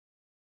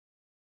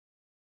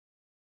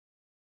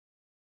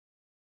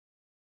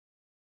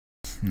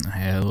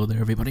Hello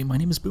there everybody, my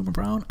name is Boomer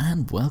Brown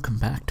and welcome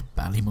back to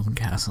Ballymoon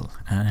Castle.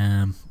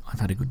 I've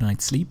had a good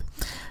night's sleep.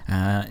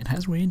 It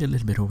has rained a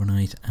little bit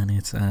overnight and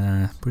it's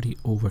pretty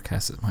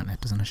overcast. Well,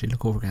 it doesn't actually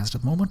look overcast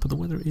at the moment, but the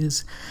weather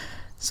is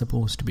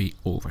supposed to be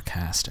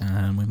overcast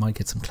and we might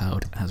get some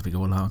cloud as we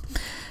go along.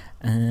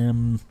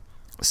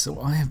 So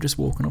I have just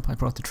woken up. I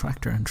brought the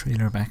tractor and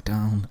trailer back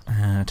down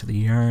to the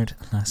yard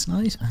last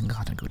night and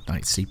got a good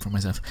night's sleep for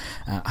myself.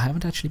 I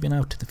haven't actually been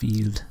out to the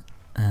field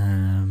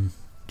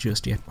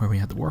just yet where we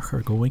had the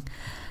worker going,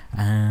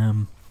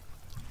 and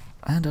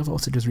I've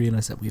also just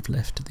realised that we've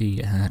left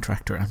the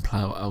tractor and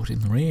plough out in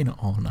the rain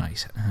all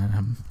night.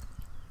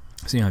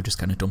 So yeah, I've just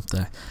kind of dumped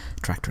the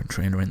tractor and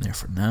trailer in there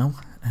for now.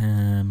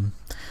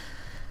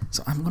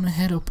 So I'm going to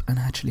head up and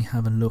actually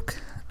have a look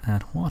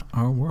at what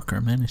our worker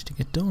managed to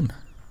get done.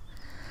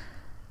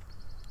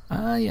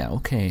 Yeah,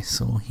 okay,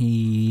 so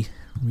he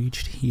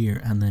reached here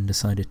and then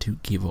decided to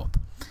give up.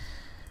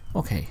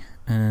 Okay,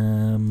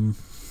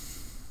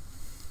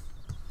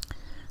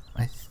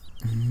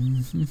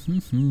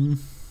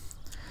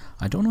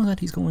 I don't know that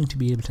he's going to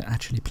be able to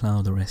actually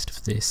plough the rest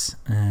of this,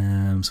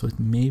 so it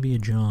may be a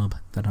job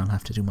that I'll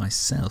have to do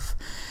myself.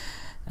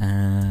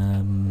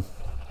 I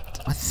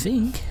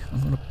think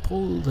I'm going to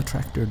pull the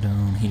tractor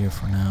down here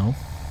for now,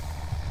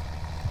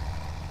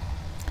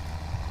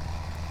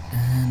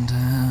 and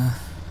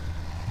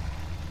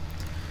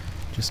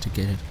just to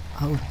get it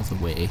out of the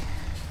way,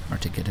 or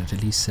to get it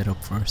at least set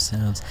up for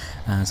ourselves.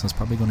 So it's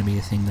probably going to be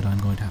a thing that I'm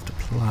going to have to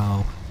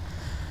plough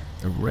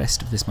the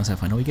rest of this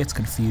myself. I know he gets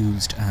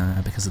confused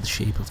because of the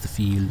shape of the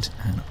field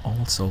and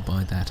also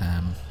by that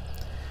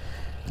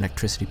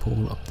electricity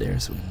pole up there,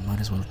 so we might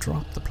as well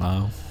drop the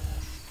plough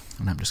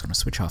and I'm just going to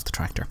switch off the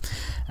tractor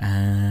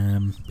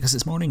because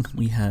this morning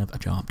we have a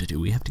job to do.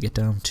 We have to get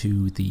down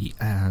to the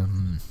a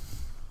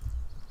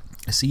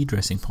seed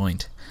dressing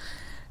point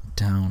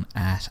down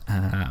at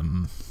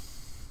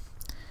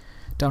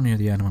down near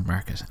the animal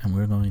market, and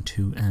we're going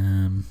to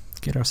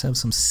get ourselves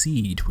some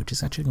seed, which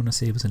is actually going to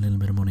save us a little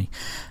bit of money.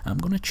 I'm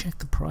going to check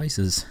the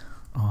prices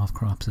of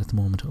crops at the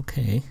moment.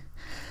 Okay,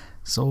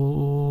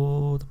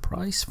 so the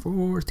price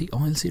for the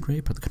oilseed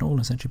rape or the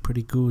canola is actually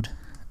pretty good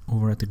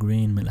over at the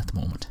grain mill at the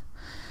moment.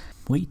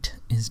 Wheat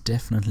is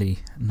definitely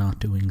not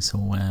doing so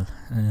well.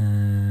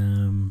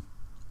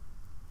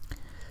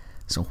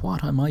 So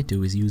what I might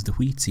do is use the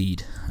wheat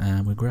seed.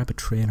 We'll grab a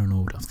trailer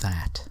load of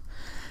that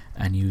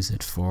and use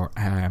it for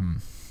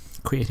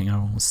creating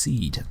our own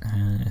seed.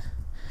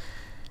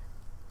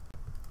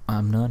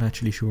 I'm not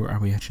actually sure are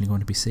we actually going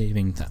to be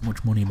saving that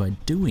much money by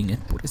doing it,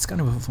 but it's kind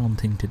of a fun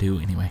thing to do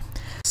anyway.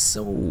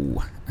 So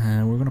we're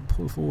going to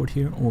pull forward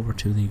here over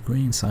to the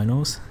grain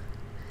silos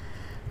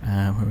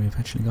where we've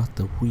actually got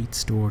the wheat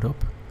stored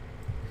up,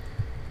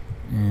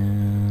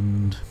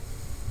 and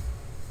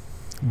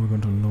we're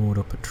going to load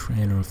up a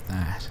trailer of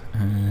that.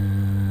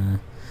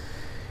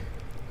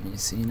 Let me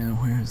see now,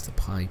 where's the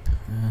pipe?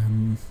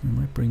 We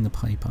might bring the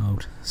pipe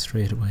out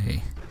straight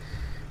away.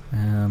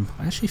 I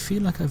actually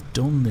feel like I've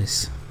done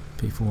this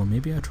before.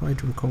 Maybe I tried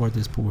to record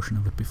this portion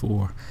of it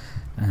before.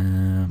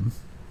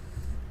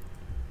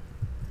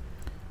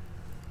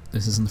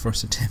 This isn't the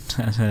first attempt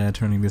at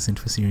turning this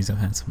into a series I've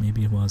had, so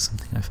maybe it was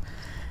something I've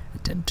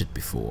attempted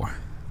before.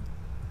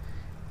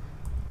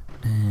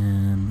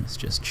 Let's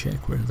just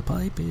check where the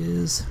pipe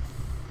is.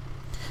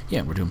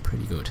 Yeah, we're doing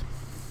pretty good.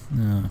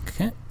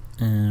 Okay,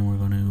 and we're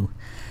going to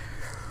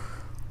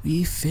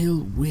refill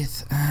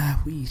with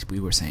wheat, we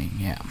were saying,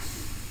 yeah.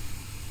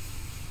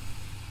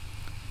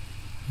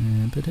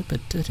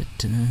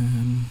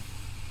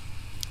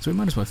 So we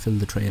might as well fill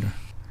the trailer.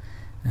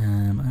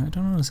 I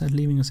don't know, is that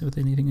leaving us with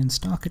anything in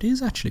stock? It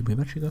is actually. We've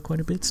actually got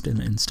quite a bit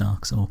still in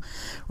stock, so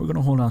we're going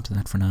to hold on to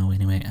that for now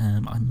anyway.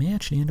 I may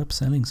actually end up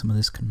selling some of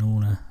this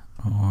canola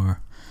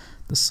or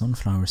the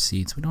sunflower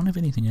seeds. We don't have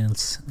anything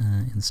else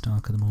in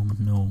stock at the moment,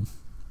 no.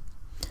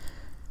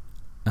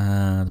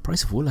 The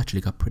price of wool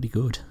actually got pretty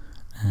good,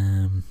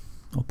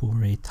 up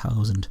over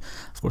 8,000.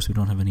 Of course we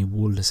don't have any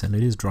wool to sell.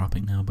 It is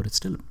dropping now, but it's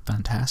still a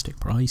fantastic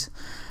price.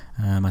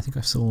 I think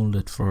I've sold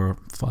it for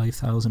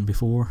 5,000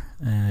 before,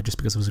 just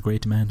because there was a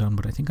great demand on,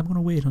 but I think I'm going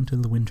to wait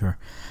until the winter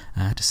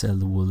to sell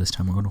the wool this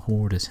time. We're going to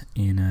hoard it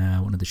in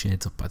one of the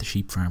sheds up by the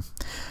sheep farm.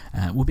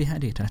 It would be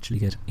handy to actually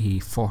get a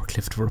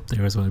forklift for up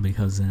there as well,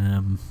 because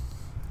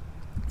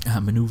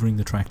manoeuvring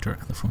the tractor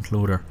and the front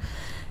loader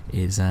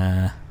is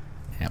yeah,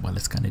 well,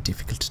 it's kind of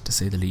difficult to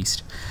say the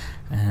least.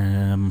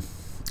 And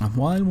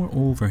while we're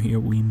over here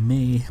we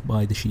may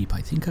buy the sheep.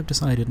 I think I've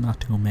decided not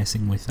to go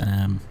messing with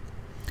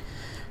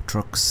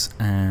trucks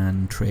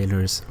and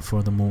trailers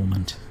for the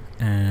moment,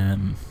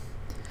 and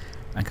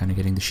kind of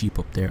getting the sheep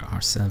up there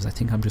ourselves. I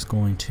think I'm just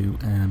going to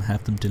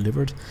have them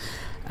delivered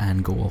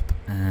and go up,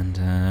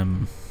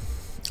 and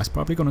it's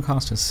probably going to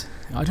cost us,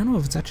 I don't know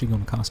if it's actually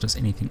going to cost us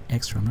anything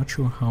extra. I'm not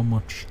sure how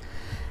much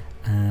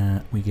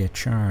we get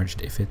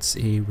charged. If it's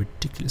a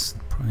ridiculous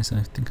price,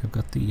 I think I've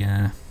got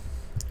the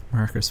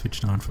marker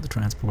switched on for the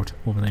transport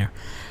over there,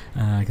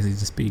 because he's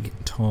this big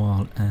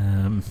tall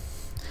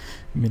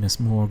Minas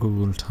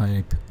Morgul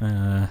type,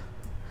 and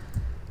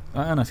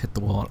I've hit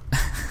the wall.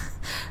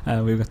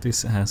 We've got this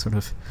sort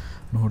of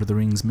Lord of the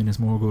Rings, Minas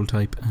Morgul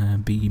type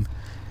beam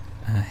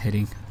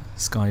heading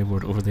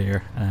skyward over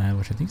there,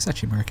 which I think is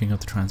actually marking out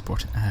the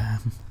transport.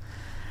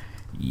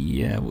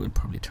 Yeah, we'll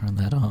probably turn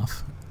that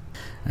off.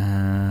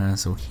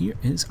 So here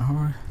is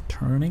our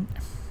turning.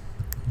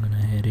 I'm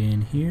gonna head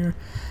in here,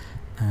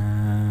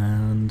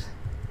 and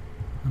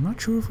I'm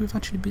not sure if we've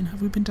actually been.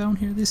 Have we been down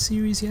here this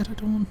series yet? I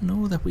don't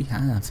know that we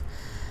have.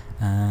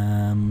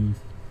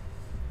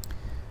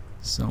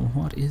 So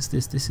what is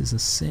this? This is a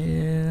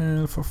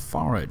sale for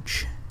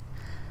forage.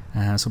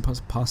 So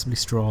possibly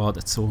straw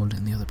that's sold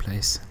in the other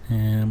place.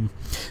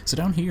 So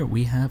down here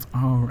we have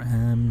our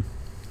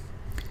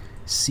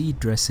seed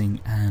dressing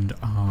and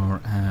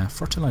our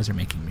fertilizer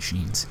making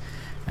machines.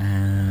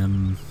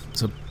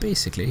 So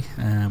basically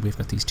we've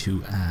got these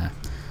two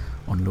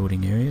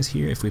unloading areas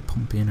here. If we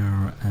pump in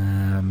our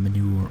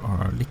manure or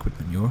our liquid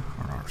manure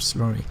or our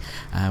slurry,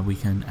 we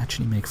can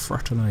actually make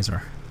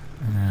fertilizer.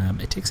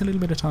 It takes a little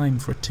bit of time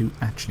for it to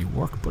actually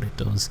work, but it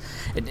does.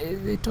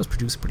 It does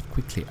produce pretty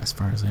quickly, as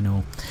far as I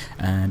know.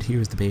 And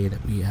here's the bay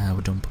that we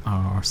would dump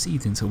our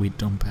seeds in. So we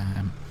dump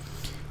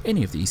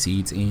any of these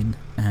seeds in,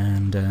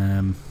 and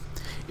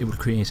it will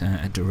create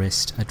a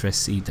dressed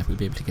seed that we'll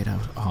be able to get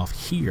out of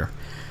here.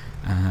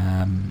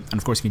 And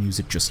of course, you can use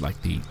it just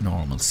like the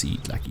normal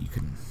seed. Like you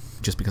can.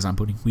 Just because I'm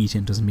putting wheat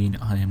in doesn't mean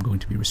I am going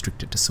to be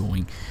restricted to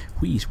sowing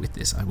wheat with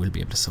this. I will be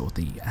able to sow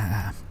the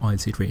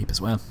oilseed rape as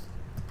well.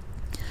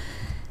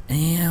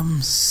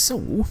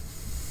 So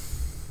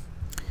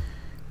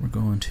we're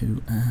going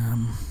to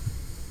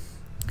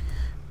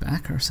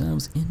back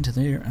ourselves into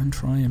there and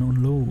try and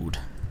unload.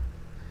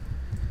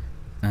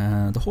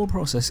 The whole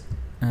process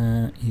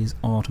is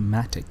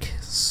automatic,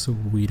 so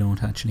we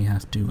don't actually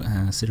have to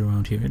sit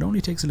around here. It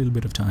only takes a little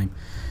bit of time.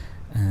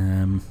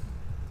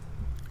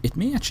 It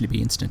may actually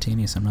be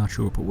instantaneous, I'm not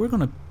sure, but we're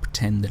going to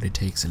pretend that it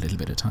takes a little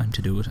bit of time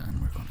to do it,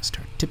 and we're going to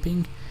start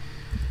tipping.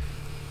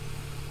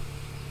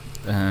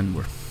 And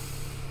we're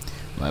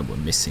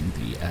missing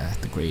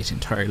the grate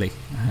entirely,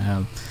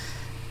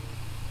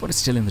 but it's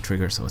still in the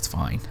trigger, so it's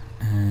fine.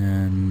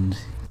 And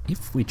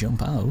if we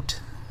jump out,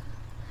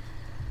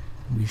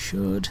 we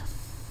should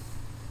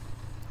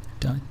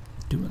do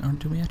it, or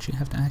do we actually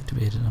have to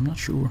activate it? I'm not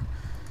sure.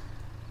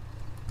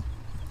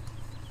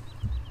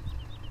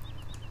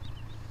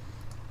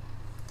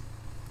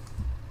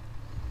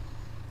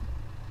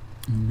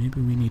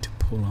 Maybe we need to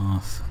pull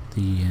off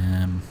the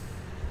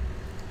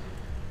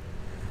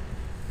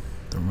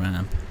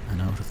ramp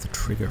and out of the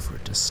trigger for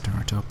it to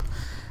start up.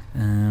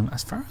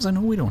 As far as I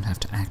know, we don't have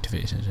to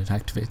activate it. It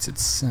activates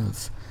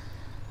itself.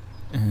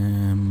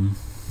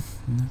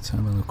 Let's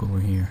have a look over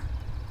here.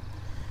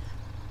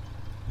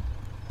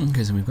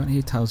 Okay, so we've got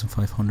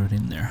 8,500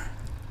 in there.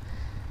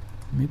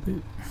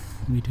 Maybe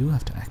we do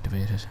have to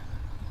activate it.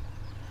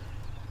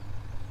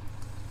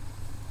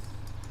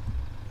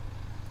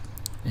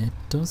 It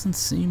doesn't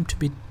seem to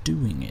be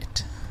doing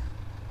it.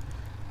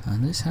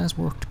 And this has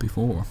worked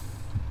before.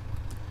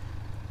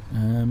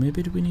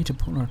 Maybe do we need to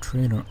pull our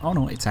trailer? Oh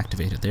no, it's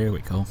activated. There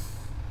we go.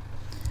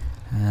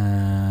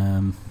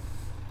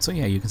 So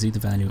yeah, you can see the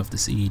value of the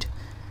seed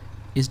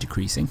is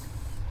decreasing.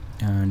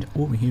 And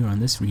over here on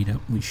this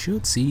readout, we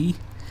should see,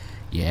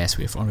 yes,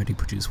 we have already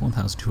produced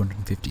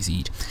 1,250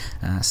 seed.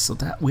 So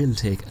that will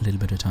take a little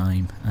bit of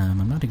time.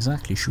 I'm not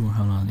exactly sure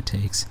how long it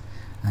takes.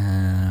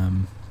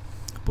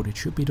 But it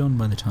should be done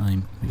by the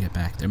time we get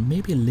back. There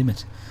may be a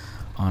limit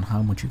on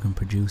how much you can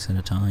produce at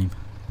a time.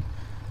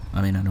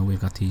 I mean, I know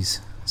we've got these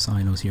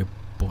silos here,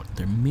 but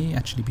there may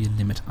actually be a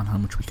limit on how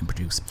much we can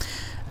produce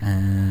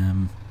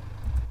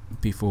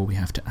before we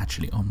have to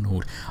actually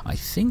unload. I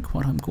think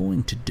what I'm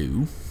going to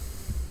do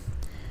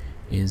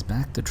is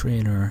back the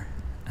trailer.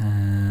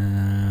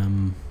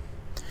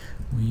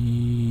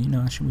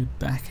 We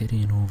back it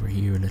in over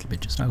here a little bit,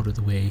 just out of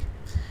the way.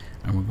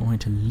 And we're going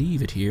to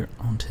leave it here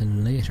until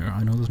later.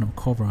 I know there's no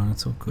cover on it,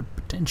 so it could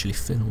potentially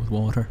fill with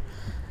water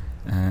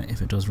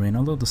if it does rain,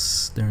 although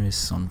there is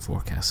sun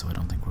forecast, so I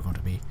don't think we're going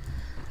to be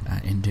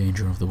in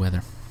danger of the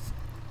weather.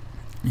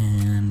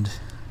 And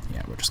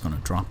yeah, we're just going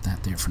to drop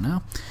that there for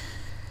now,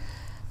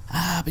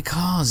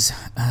 because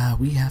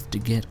we have to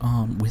get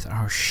on with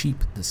our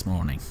sheep this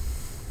morning.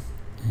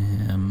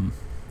 And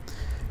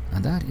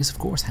that is of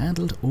course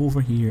handled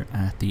over here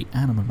at the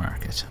animal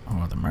market,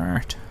 or the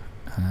mart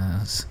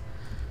as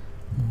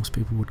most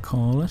people would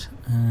call it.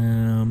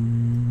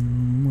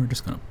 We're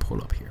just going to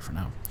pull up here for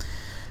now.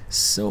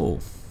 So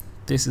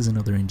this is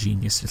another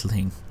ingenious little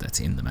thing that's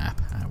in the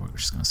map. We're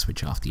just going to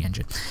switch off the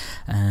engine.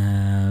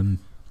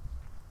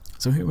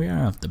 So here we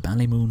are at the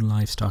Ballymoon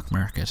Livestock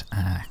Market,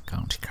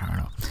 County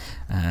Carlow.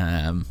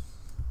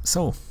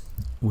 So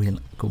we'll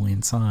go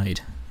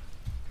inside,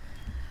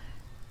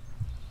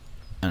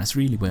 and it's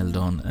really well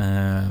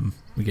done.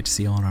 We get to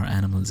see all our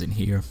animals in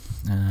here.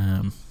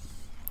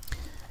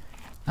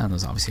 And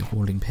there's obviously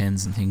holding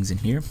pens and things in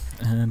here.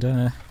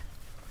 And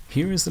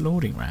here is the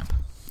loading ramp,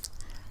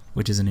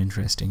 which is an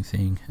interesting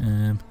thing.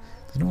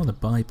 There's no other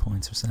buy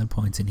points or sell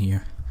points in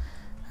here.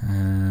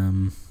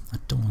 I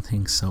don't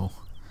think so.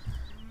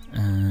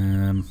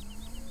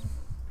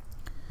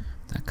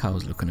 That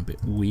cow's looking a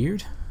bit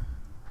weird.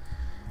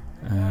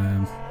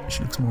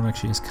 She looks more like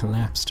she has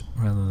collapsed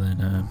rather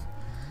than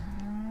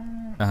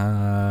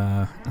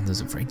and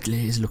there's a very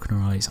glazed look in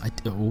her eyes.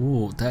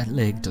 Oh, that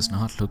leg does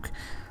not look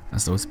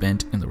as though it's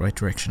bent in the right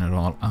direction at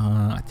all.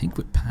 I think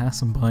we'd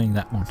pass on buying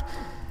that one.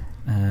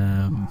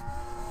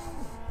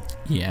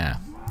 Yeah.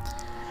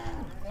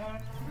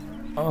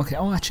 Okay,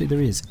 oh actually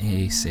there is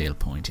a sale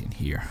point in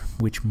here,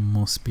 which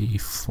must be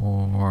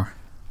for,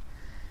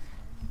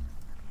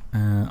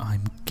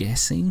 I'm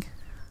guessing,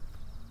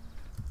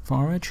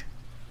 forage?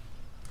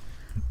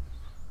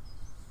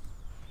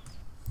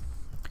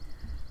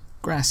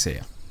 Grass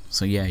sale.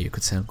 So yeah, you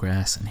could sell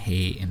grass and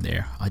hay in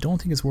there. I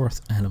don't think it's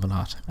worth a hell of a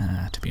lot,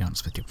 to be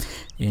honest with you.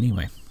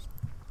 Anyway,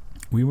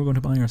 we were going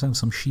to buy ourselves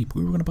some sheep.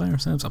 We were going to buy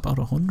ourselves about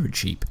 100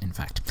 sheep, in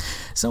fact.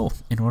 So,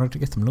 in order to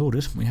get them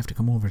loaded, we have to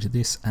come over to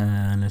this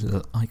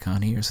little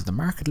icon here. So the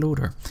market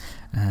loader.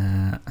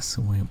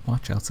 So we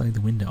watch outside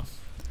the window,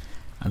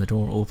 and the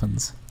door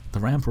opens,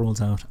 the ramp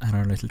rolls out, and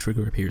our little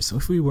trigger appears. So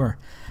if we were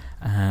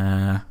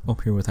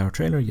up here with our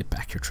trailer, you'd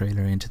back your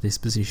trailer into this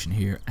position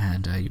here,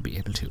 and you'd be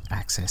able to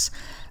access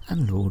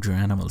and load your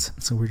animals.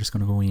 So we're just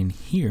going to go in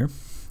here.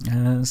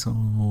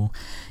 So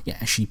yeah,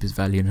 a sheep is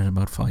valued at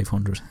about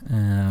 500,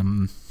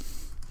 and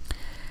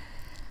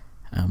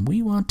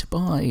we want to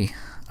buy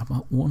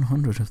about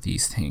 100 of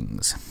these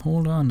things.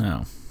 Hold on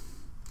now.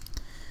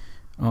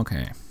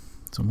 Okay,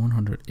 so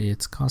 100,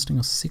 it's costing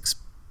us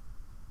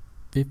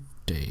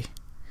 650.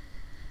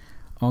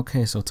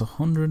 Okay, so it's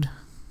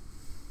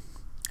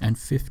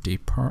 150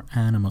 per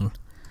animal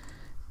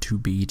to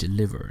be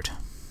delivered.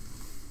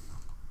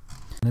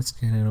 Let's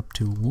get it up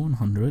to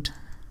 100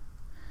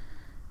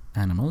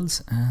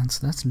 animals, and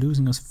so that's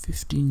losing us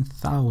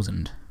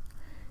 15,000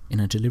 in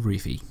a delivery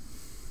fee,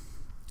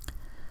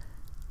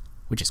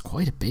 which is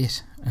quite a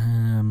bit.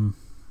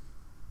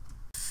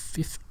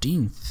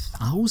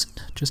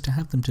 15,000 just to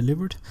have them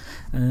delivered.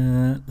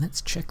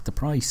 Let's check the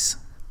price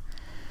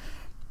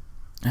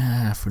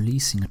for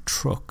leasing a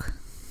truck.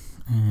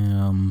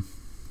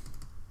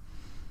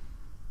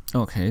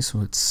 Okay,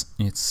 so it's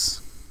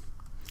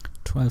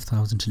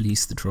 12,000 to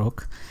lease the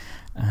truck,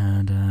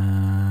 and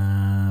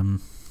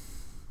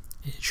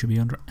it should be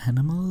under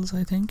animals,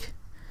 I think.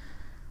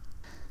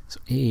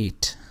 So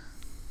 8,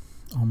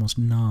 almost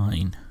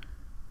 9.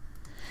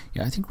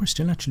 Yeah, I think we're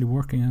still actually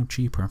working out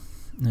cheaper.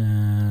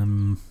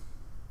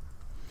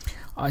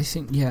 I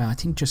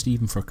think just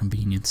even for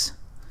convenience.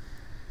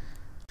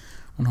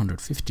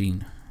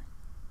 115.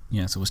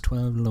 Yeah, so it was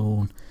 12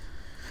 loan.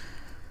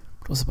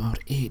 It was about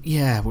 8.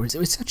 Yeah,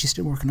 it's actually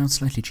still working out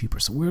slightly cheaper.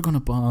 So we're going to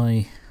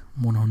buy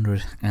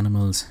 100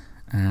 animals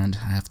and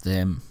have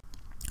them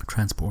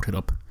transported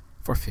up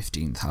for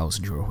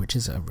 15,000 euro, which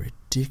is a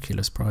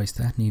ridiculous price.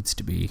 That needs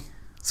to be,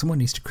 someone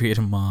needs to create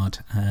a mod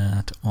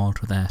to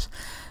alter that.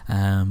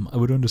 I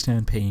would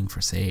understand paying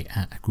for, say,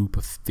 a group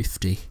of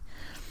 50.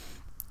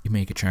 You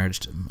may get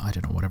charged, I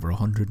don't know, whatever,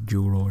 100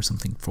 euro or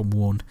something for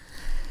one,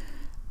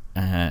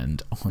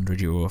 and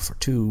 100 euro for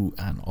two,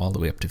 and all the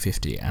way up to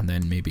 50, and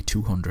then maybe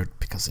 200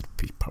 because it'd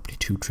be probably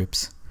 2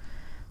 trips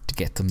to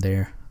get them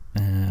there.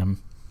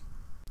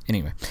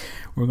 Anyway,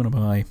 we're going to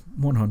buy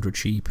 100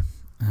 sheep,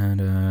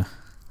 and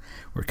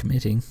we're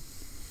committing.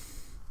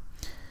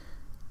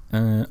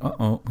 We've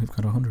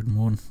got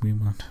 101. We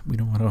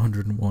don't want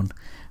 101.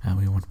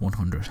 We want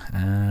 100.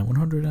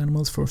 100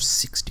 animals for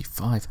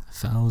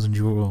 65,000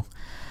 euro.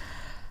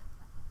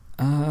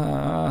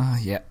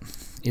 Yeah,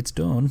 it's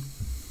done.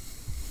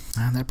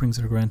 And that brings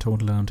our grand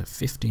total down to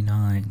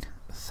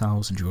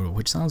 59,000 euro,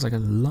 which sounds like a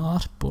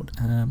lot, but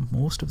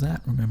most of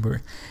that,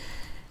 remember,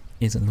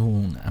 is a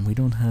loan, and we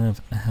don't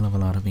have a hell of a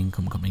lot of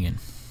income coming in.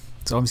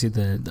 So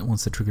obviously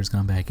once the trigger's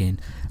gone back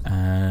in,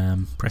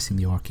 pressing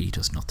the R key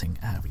does nothing.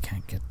 We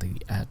can't get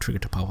the trigger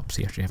to pop up, so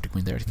you actually have to go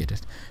in there to get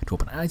it to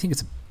open. And I think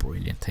it's a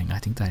brilliant thing. I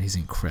think that is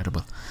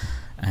incredible.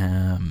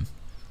 To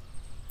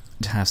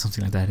have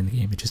something like that in the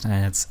game, it just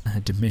adds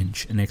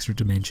an extra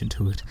dimension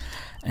to it.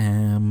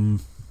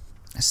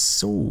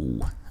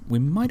 So we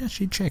might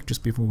actually check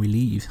just before we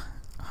leave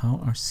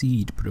how our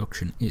seed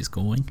production is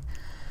going.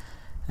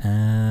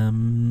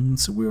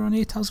 So we're on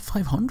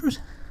 8,500.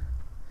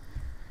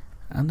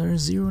 And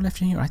there's 0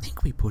 left in here. I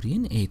think we put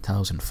in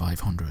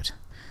 8,500.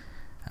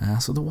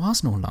 So there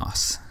was no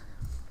loss,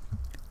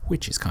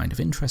 which is kind of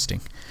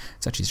interesting.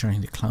 It's actually starting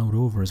to cloud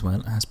over as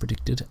well as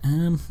predicted.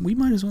 We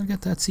might as well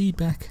get that seed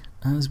back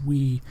as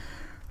we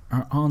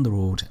are on the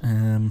road.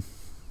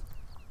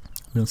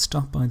 We'll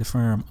stop by the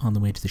farm on the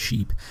way to the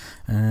sheep.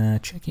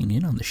 Checking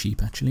in on the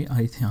sheep, actually.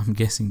 I'm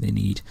guessing they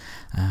need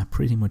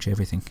pretty much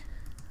everything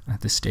at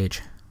this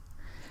stage.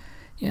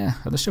 Yeah,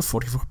 they're still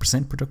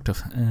 44%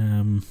 productive.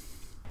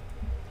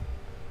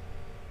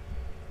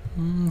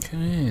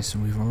 Okay, so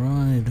we've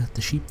arrived at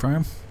the sheep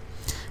farm.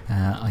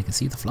 I can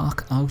see the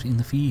flock out in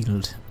the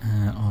field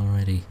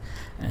already.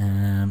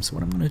 So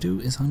what I'm going to do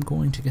is I'm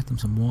going to get them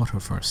some water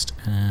first.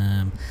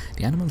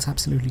 The animals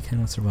absolutely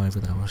cannot survive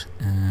without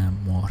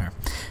water.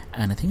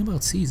 And the thing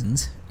about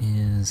seasons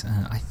is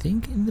I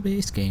think in the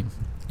base game,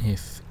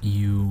 if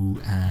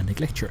you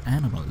neglect your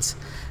animals,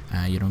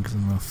 you don't give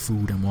them enough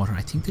food and water,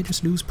 I think they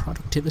just lose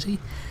productivity.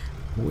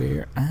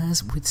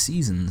 Whereas with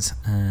seasons,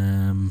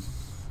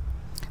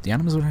 the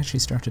animals will actually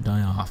start to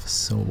die off.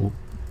 So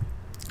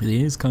it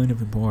is kind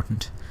of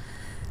important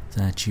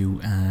that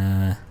you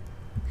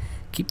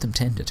keep them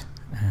tended.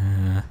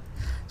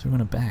 So we're going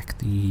to back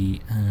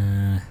the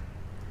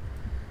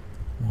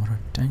water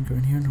tanker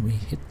in here and we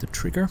hit the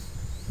trigger.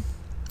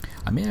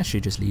 I may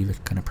actually just leave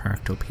it kind of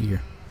parked up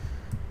here.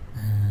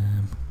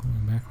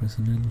 Going backwards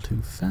a little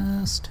too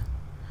fast.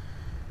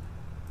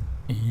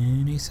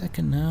 Any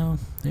second now.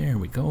 There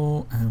we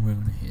go. And we're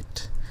going to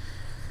hit...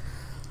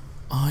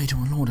 I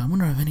don't know. I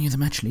wonder if any of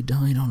them actually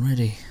died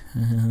already.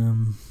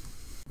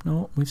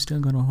 No, we've still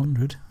got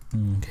 100.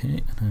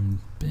 Okay, and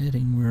I'm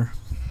betting we're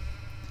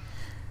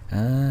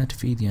to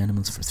feed the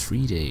animals for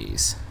 3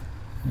 days.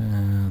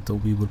 Though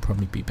we will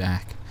probably be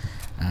back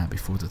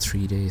before the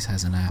 3 days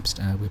has elapsed.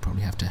 We'll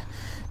probably have to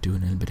do a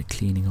little bit of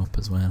cleaning up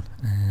as well.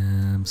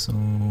 So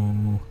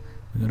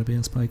we got a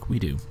bale spike. We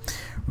do.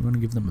 We're going to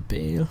give them a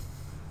bale.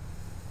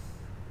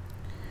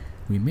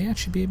 We may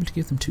actually be able to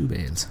give them 2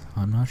 bales.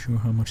 I'm not sure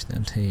how much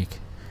they'll take.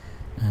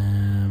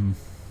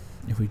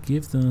 If we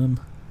give them...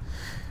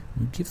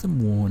 we'll give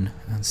them 1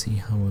 and see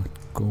how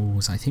it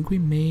goes. I think we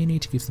may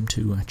need to give them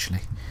 2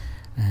 actually,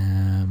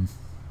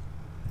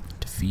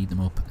 to feed them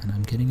up. And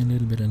I'm getting a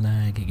little bit of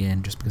lag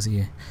again just because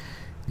the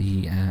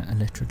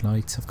electric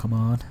lights have come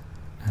on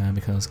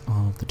because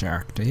of the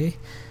dark day,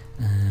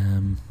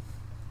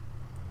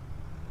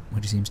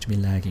 which seems to be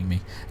lagging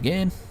me.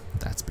 Again,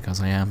 that's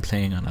because I am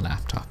playing on a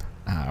laptop.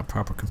 A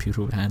proper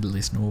computer would handle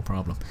this no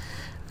problem.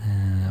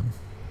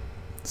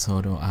 So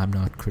no, I'm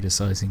not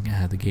criticising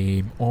the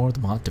game or the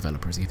mod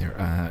developers either.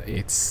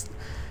 It's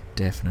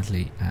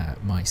definitely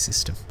my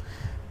system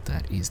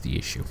that is the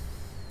issue.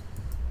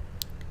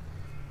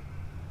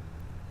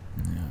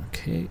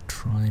 Okay,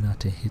 try not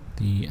to hit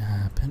the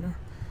pillar.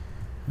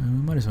 We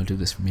might as well do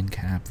this from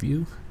in-cab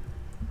view.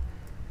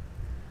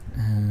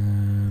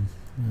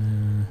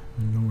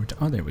 Lower to,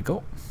 oh, there we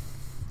go.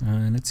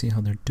 Let's see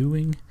how they're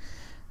doing.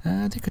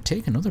 They could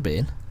take another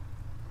bale,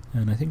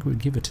 and I think we'll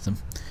give it to them.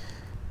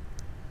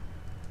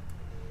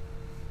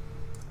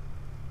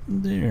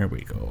 There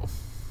we go.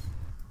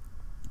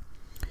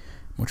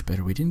 Much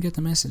better. We didn't get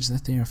the message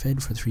that they are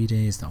fed for 3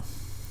 days though,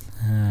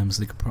 so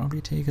they could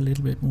probably take a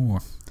little bit more.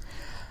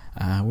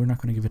 We're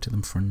not going to give it to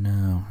them for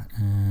now.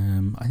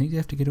 I think they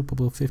have to get up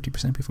above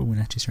 50% before we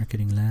actually start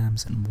getting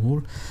lambs and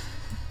wool.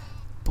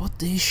 But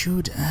they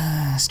should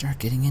start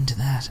getting into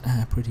that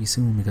pretty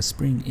soon, because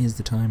spring is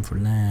the time for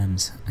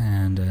lambs,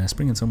 and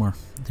spring and summer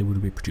they will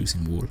be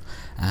producing wool.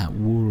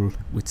 Wool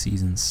with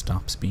seasons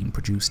stops being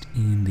produced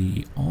in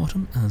the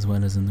autumn as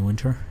well as in the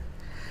winter,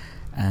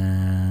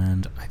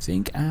 and I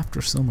think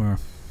after summer,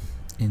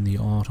 in the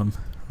autumn,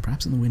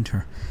 perhaps in the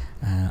winter,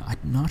 I'm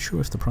not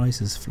sure if the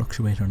prices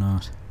fluctuate or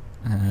not.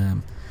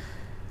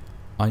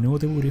 I know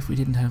they would if we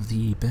didn't have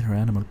the better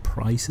animal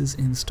prices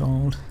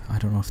installed. I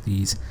don't know if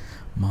these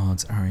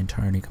mods are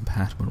entirely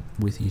compatible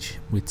with if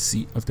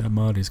that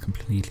mod is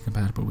completely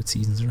compatible with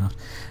seasons or not.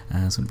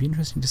 So it'd be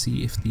interesting to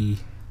see if the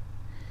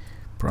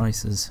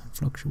prices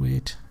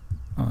fluctuate.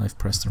 Oh, I've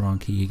pressed the wrong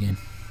key again.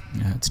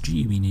 It's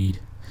G we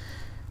need.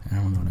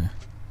 And we're going to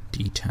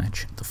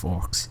detach the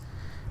forks.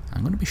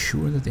 I'm going to be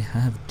sure that they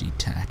have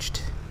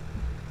detached,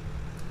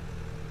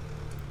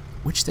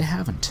 which they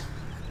haven't.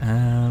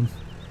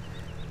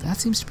 That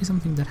seems to be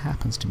something that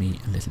happens to me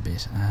a little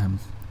bit.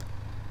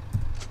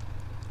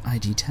 I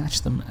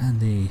detach them and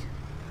they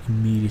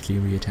immediately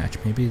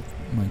reattach. Maybe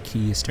my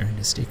key is starting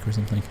to stick or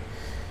something.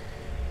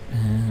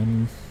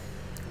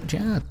 But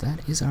yeah,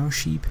 that is our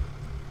sheep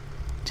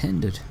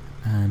tended,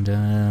 and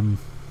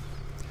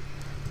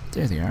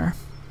there they are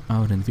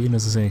out in the field.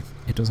 As I say,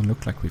 it doesn't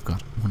look like we've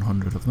got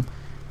 100 of them,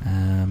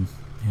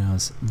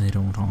 because they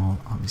don't all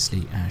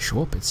obviously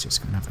show up. It's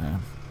just kind of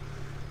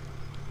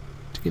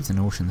to give the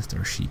notion that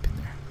there are sheep in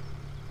there.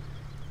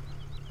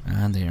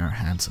 And they are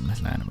handsome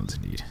little animals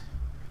indeed.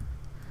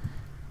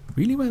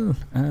 Really well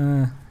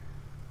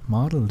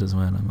modelled as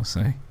well, I must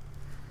say.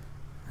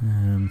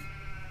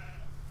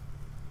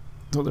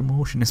 Though their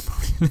motion is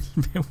probably a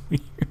little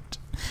bit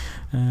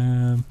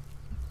weird.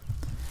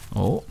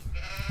 Oh,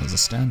 there's a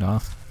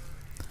standoff.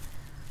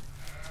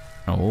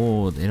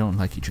 Oh, they don't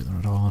like each other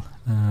at all.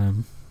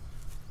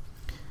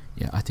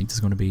 Yeah, I think there's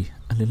going to be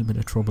a little bit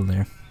of trouble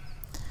there.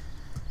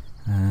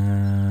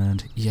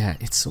 And yeah,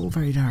 it's so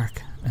very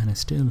dark, and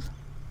it's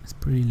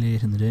pretty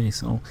late in the day,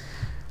 so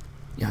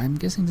yeah, I'm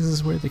guessing this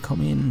is where they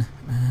come in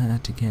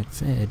to get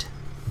fed,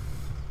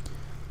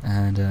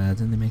 and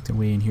then they make their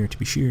way in here to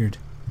be sheared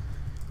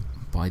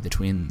by the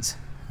twins.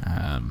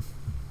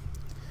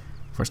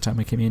 First time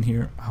I came in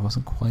here, I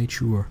wasn't quite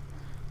sure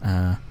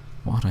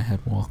what I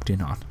had walked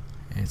in on.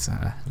 It's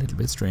a little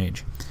bit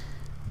strange.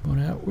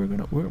 But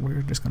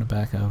we're just gonna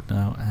back out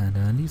now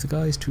and leave the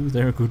guys to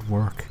their good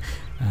work,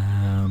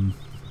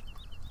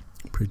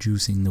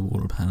 producing the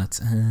wool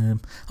pallets.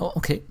 Oh,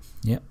 okay,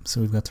 yeah.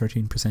 So we've got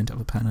 13%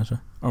 of a pallet,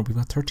 or we've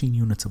got 13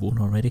 units of wool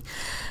already,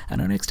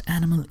 and our next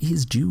animal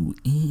is due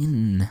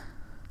in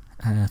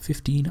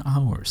 15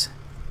 hours.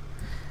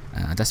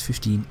 That's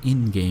 15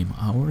 in-game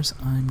hours,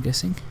 I'm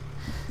guessing.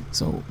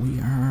 So we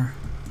are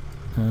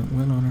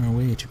well on our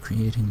way to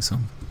creating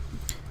some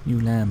new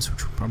lambs,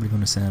 which we're probably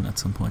going to sell at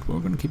some point, but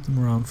we're going to keep them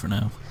around for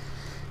now.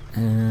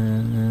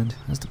 And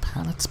has the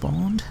pallet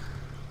spawned?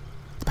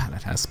 The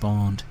pallet has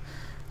spawned.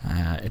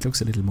 It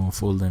looks a little more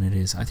full than it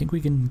is. I think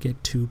we can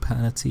get 2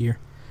 pallets here,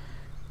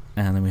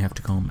 and then we have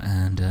to come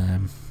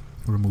and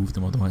remove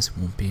them, otherwise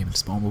we won't be able to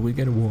spawn, but we'll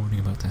get a warning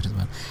about that as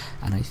well.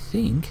 And I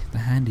think the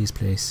handiest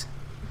place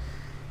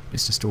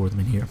is to store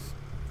them in here.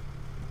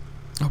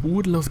 I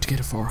would love to get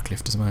a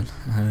forklift as well.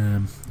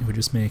 It would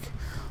just make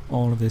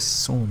all of this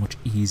so much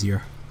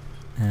easier.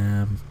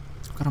 I've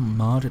got a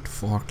modded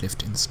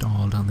forklift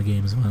installed on the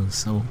game as well,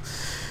 so,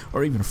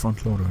 or even a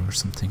front loader or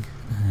something,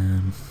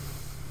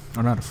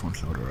 or not a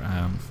front loader,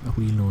 a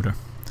wheel loader,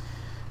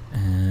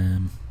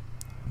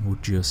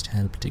 would just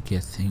help to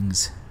get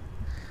things.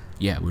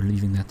 Yeah, we're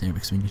leaving that there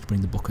because we need to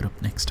bring the bucket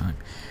up next time.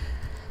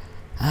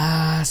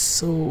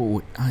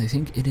 So I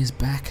think it is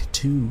back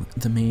to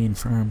the main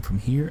farm from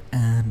here,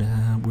 and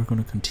we're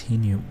going to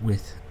continue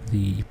with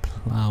the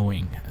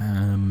ploughing.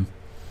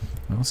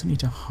 I also need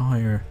to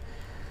hire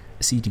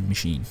a seeding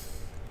machine.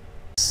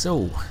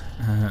 So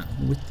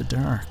with the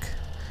dark,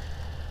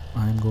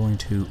 I'm going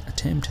to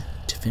attempt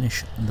to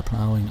finish the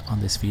ploughing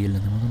on this field,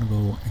 and then we're going to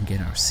go and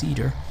get our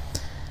seeder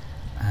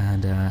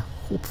and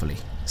hopefully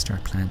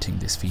start planting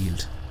this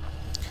field.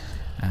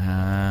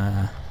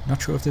 Not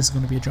sure if this is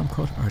going to be a jump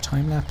cut or a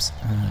time lapse,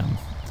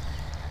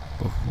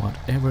 but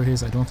whatever it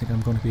is, I don't think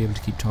I'm going to be able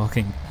to keep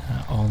talking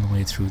all the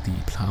way through the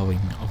ploughing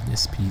of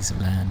this piece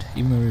of land,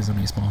 even though there's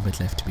only a small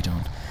bit left to be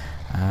done.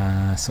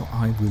 So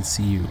I will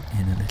see you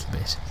in a little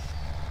bit.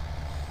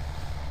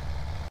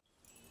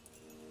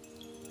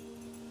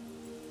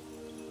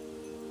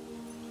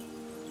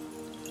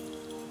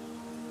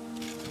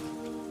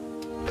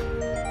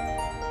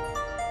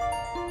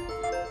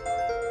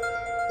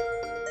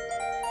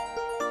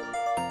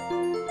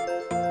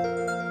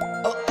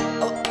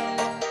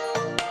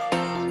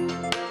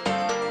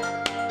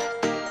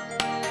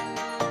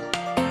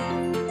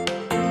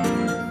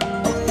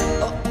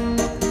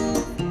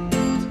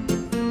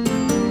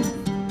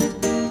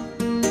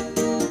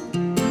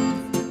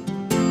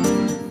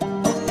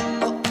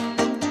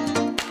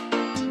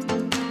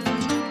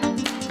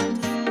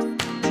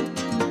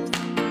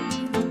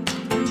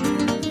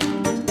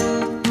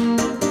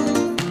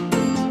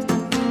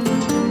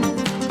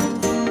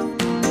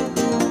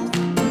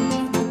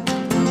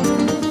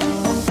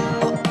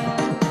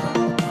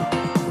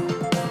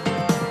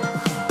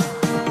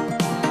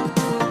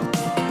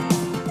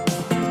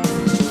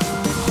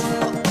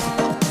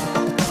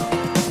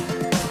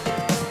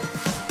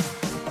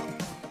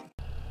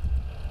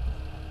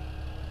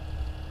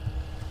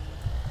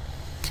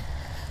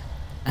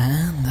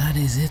 And that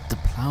is it, the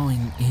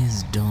ploughing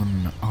is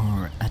done,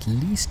 or at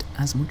least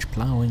as much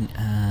ploughing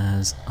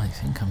as I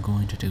think I'm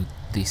going to do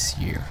this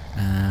year.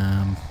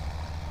 I'm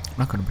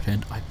not going to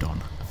pretend I've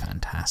done a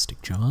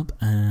fantastic job.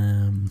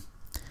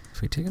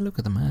 If we take a look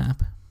at the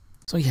map,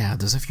 so yeah,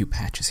 there's a few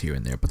patches here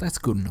and there, but that's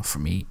good enough for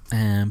me.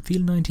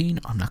 Field 19,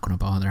 I'm not going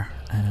to bother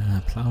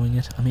ploughing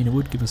it. I mean, it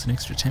would give us an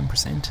extra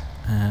 10%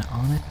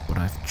 on it, but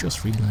I've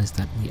just realised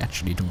that we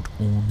actually don't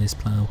own this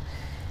plough.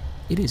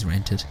 It is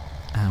rented.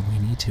 We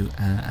need to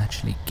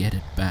actually get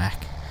it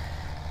back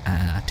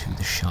to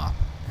the shop.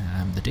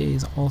 The day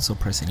is also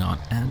pressing on,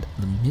 and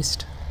the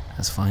mist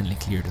has finally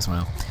cleared as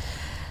well.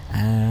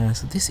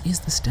 So this is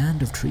the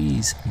stand of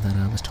trees that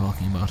I was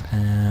talking about.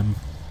 I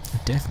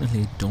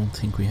definitely don't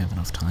think we have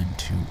enough time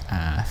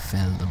to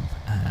fell them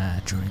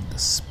during the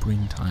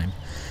springtime.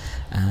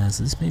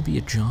 So this may be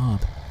a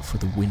job for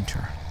the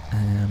winter.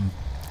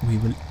 We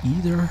will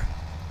either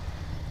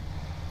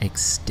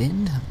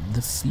extend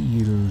the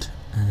field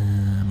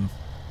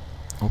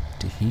up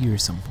to here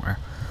somewhere,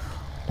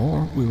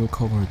 or we will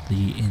cover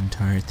the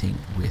entire thing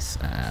with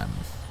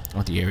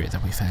or the area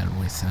that we fell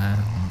with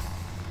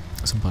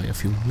some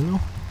biofuel willow.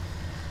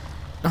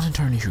 Not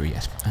entirely sure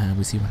yet.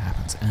 We'll see what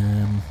happens.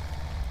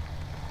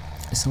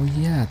 So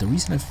yeah, the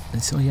reason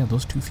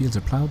those two fields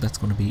are ploughed. That's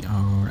going to be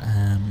our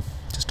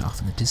just off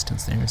in the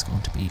distance there is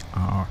going to be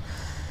our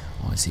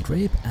oilseed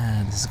rape,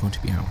 and this is going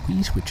to be our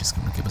wheat, which is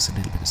going to give us a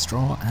little bit of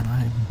straw, and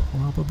I'm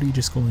probably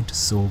just going to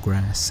sow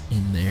grass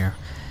in there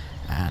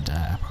and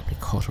probably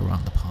cut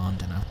around the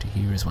pond and out to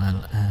here as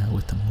well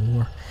with the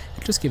mower.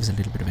 It just gives a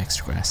little bit of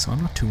extra grass, so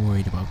I'm not too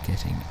worried about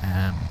getting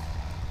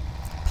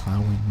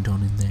ploughing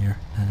done in there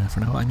for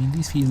now. I mean,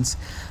 these fields,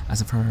 as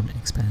the farm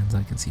expands,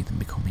 I can see them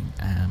becoming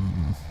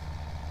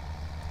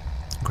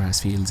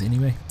grass fields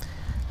anyway.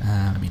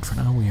 I mean, for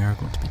now we are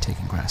going to be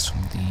taking grass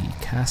from the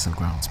castle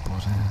grounds,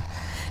 but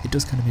it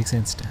does kind of make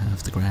sense to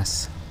have the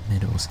grass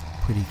meadows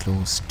pretty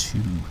close to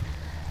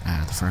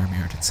the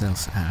farmyard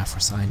itself for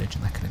silage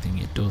and that kind of thing.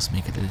 It does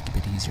make it a little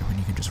bit easier when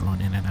you can just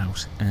run in and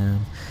out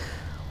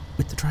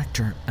with the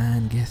tractor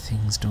and get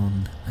things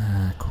done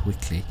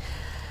quickly.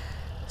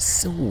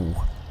 So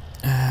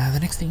the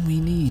next thing we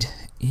need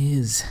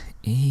is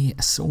a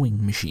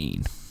sowing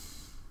machine.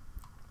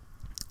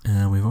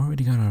 We've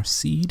already got our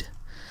seed,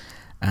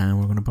 and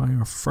we're going to buy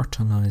our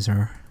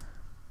fertilizer.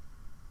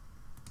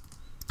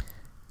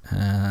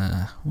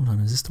 Hold on,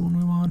 is this the one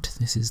we want?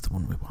 This is the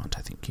one we want,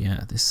 I think.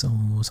 Yeah, this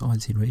sows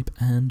oilseed rape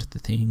and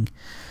the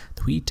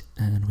wheat,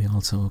 and we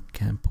also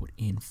can put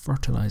in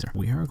fertilizer.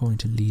 We are going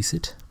to lease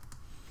it,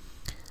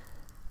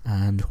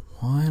 and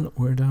while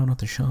we're down at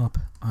the shop,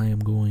 I am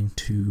going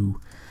to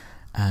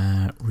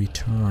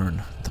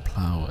return the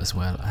plough as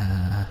well.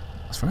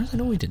 As far as I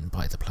know, we didn't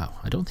buy the plough.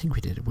 I don't think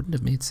we did. It wouldn't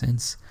have made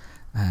sense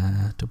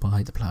to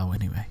buy the plough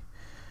anyway.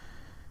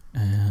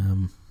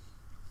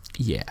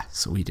 Yeah,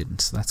 so we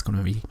didn't. So that's going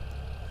to be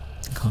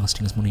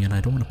costing us money, and I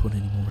don't want to put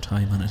any more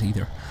time on it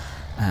either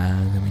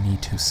than we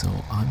need to. So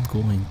I'm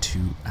going to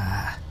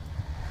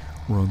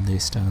run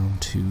this down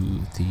to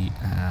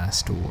the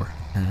store,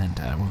 and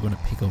we're going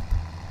to pick up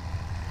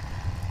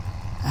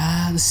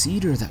the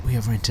seeder that we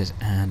have rented,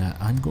 and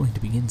I'm going to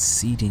begin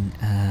seeding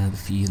the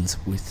fields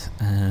with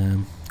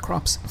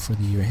crops for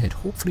the year ahead.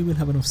 Hopefully we'll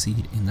have enough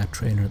seed in that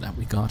trailer that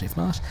we got. If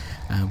not,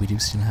 we do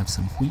still have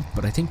some wheat,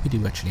 but I think we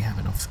do actually have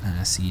enough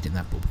seed in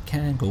that, but we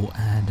can go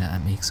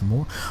and make some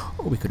more,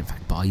 or we could in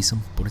fact buy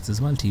some, but it's as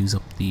well to use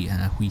up the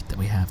wheat that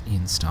we have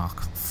in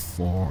stock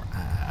for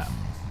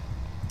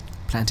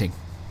planting.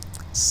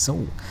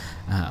 So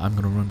I'm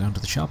going to run down to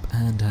the shop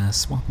and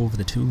swap over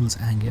the tools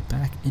and get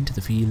back into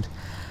the field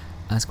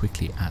as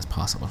quickly as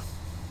possible.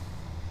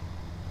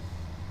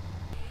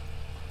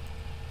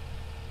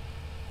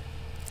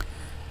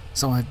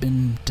 So I've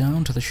been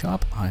down to the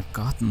shop, I've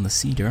gotten the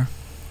seeder,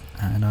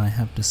 and I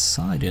have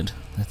decided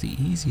that the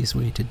easiest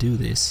way to do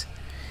this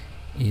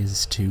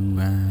is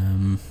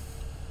to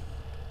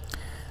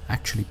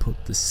actually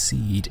put the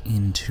seed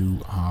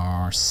into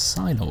our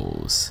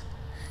silos,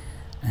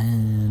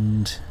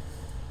 and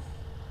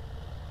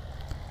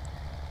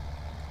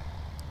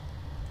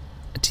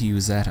to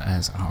use that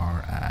as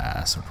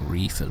our sort of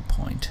refill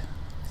point.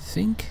 I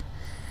think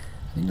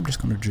I'm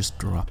just going to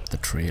drop the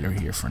trailer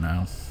here for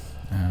now.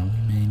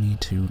 We may need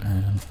to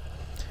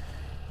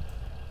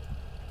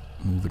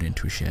move it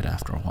into a shed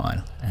after a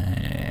while.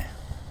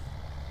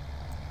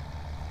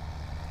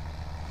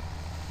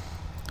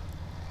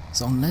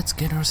 So let's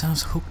get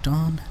ourselves hooked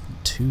on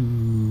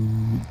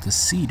to the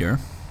seeder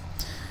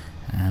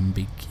and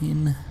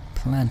begin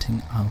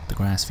planting out the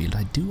grass field.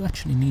 I do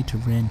actually need to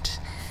rent,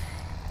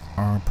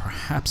 or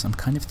perhaps I'm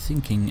kind of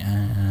thinking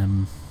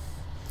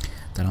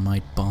that I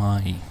might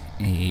buy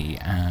a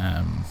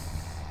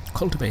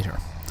cultivator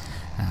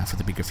for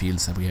the bigger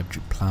fields that we have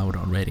ploughed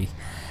already,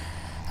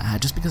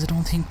 just because I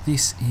don't think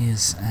this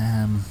is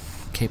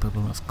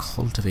capable of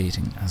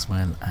cultivating as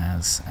well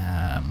as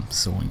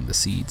sowing the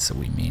seeds, so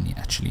we may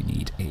actually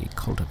need a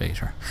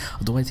cultivator.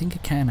 Although I think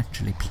it can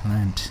actually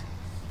plant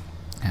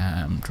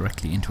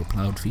directly into a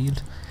ploughed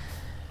field.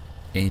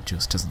 It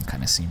just doesn't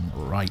kind of seem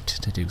right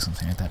to do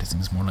something like that. It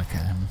seems more like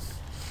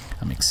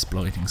I'm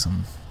exploiting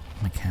some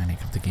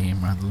mechanic of the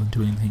game rather than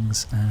doing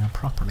things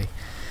properly.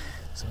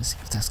 So let's see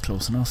if that's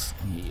close enough.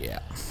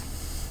 Yeah,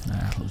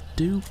 that'll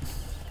do.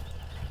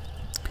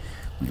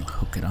 We'll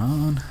hook it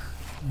on,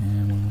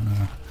 and we're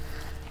gonna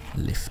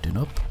lift it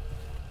up,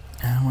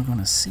 and we're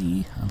gonna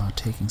see about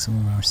taking some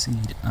of our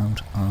seed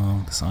out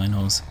of the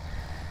silos.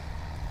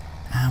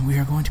 And we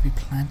are going to be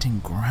planting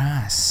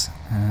grass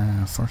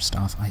first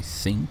off, I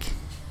think.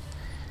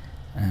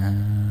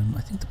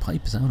 I think the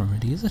pipe is out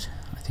already, is it?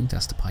 I think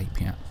that's the pipe,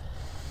 yeah.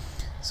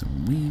 So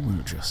we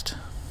will just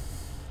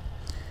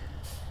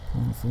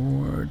pull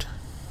forward.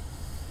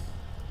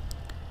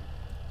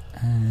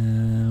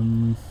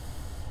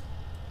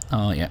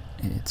 Oh yeah,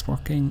 it's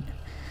working.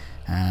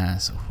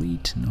 So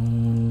wheat,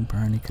 no,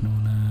 barley,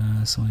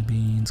 canola,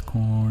 soybeans,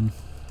 corn,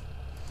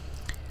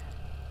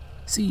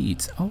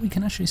 seeds. Oh, we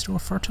can actually store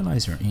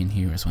fertilizer in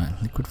here as well.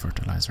 Liquid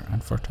fertilizer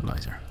and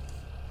fertilizer.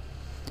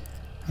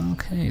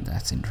 Okay,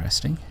 that's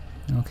interesting.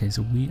 Okay,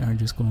 so we are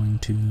just going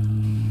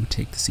to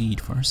take the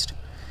seed first,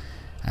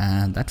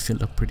 and that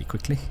filled up pretty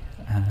quickly.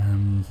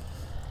 And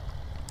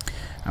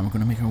we're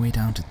going to make our way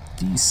down to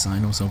these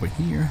silos over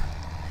here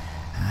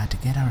to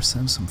get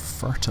ourselves some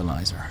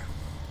fertilizer.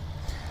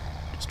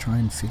 Just try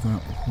and figure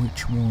out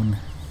which one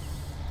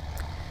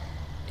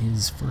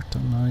is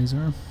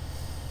fertilizer.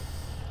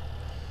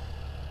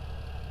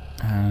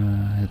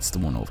 It's the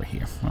one over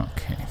here.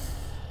 Okay.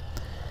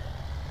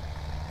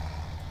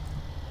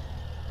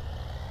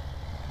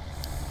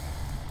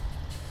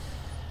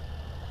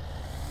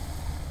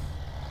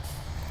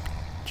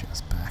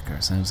 Just back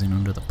ourselves in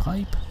under the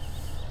pipe.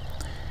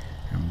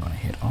 And we're going to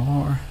hit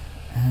R,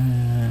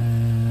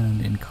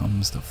 and in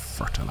comes the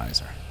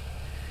fertilizer.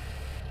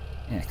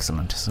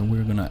 Excellent. So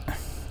we're going to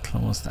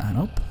close that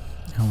up,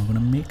 and we're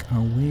going to make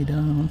our way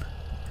down.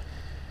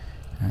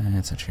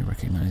 It's actually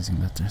recognizing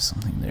that there's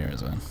something there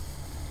as well.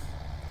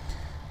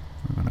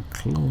 We're going to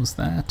close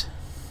that.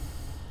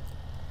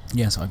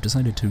 Yeah, so I've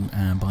decided to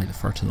buy the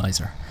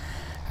fertilizer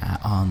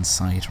on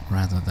site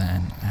rather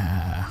than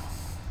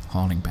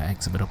hauling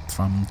bags of it up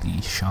from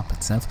the shop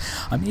itself.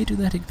 I may do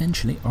that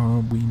eventually, or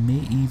we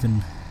may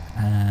even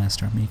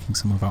start making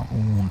some of our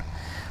own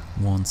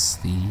once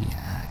the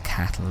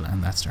cattle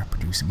and that start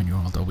producing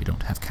manure, although we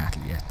don't have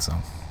cattle yet, so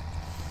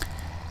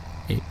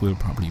it will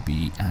probably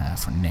be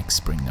for next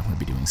spring that we'll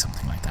be doing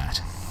something like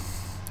that.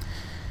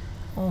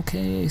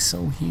 Okay,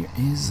 so here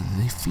is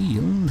the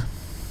field.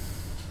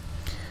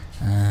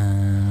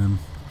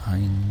 I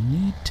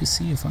need to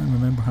see if I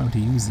remember how to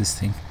use this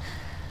thing.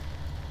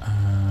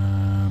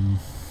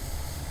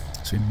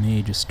 So we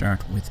may just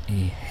start with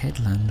a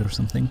headland or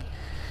something.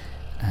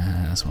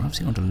 So we're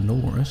obviously going to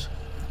lower it.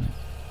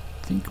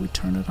 I think we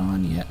turn it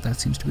on. Yeah, that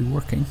seems to be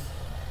working.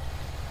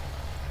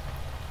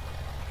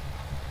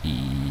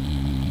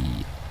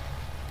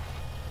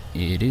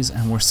 It is,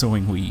 and we're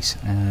sowing wheat.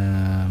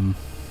 I'm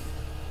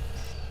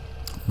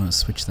going to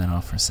switch that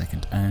off for a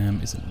second.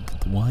 Is it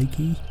the Y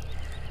key?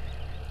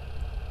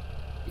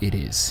 It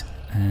is.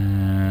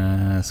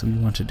 So we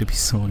wanted to be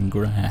sowing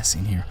grass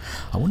in here.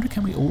 I wonder,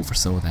 can we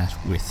oversow that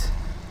with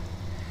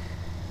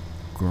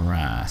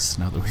grass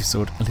now that we've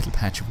sowed a little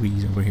patch of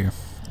wheat over here?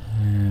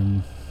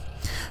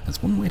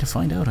 That's one way to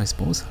find out, I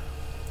suppose.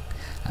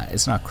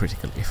 It's not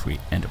critical if we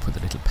end up with a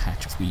little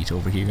patch of wheat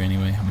over here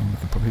anyway. I mean, we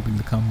can probably bring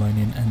the combine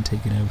in and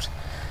take it out.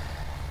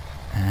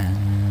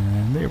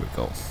 And there we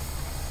go.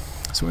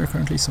 So we're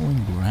currently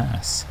sowing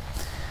grass.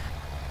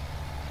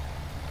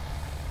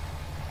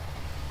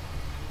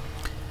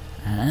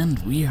 And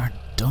we are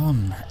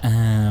done.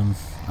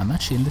 I'm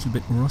actually a little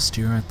bit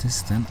rustier at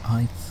this than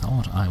I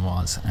thought I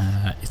was.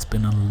 It's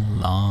been a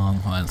long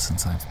while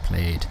since I've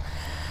played.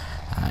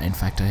 In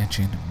fact, I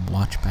actually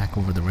watched back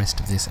over the rest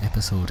of this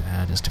episode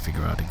just to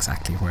figure out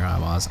exactly where I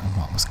was and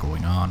what was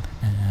going on.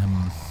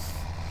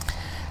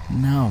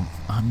 Now,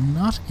 I'm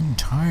not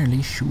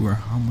entirely sure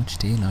how much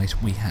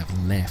daylight we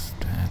have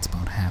left. It's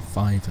about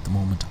 5:30 at the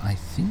moment. I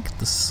think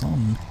the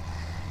sun,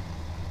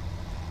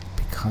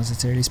 because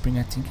it's early spring,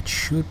 I think it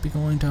should be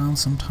going down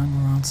sometime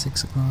around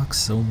 6 o'clock,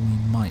 so we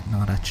might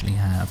not actually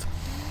have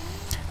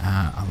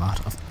a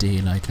lot of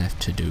daylight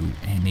left to do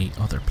any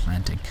other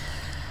planting.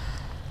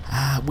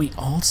 We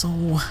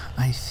also,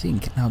 I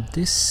think, now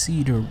this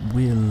cedar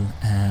will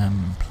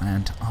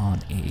plant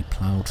on a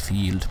ploughed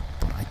field,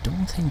 but I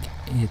don't think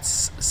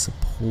it's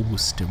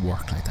supposed to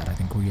work like that. I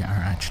think we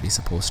are actually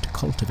supposed to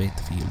cultivate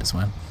the field as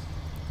well.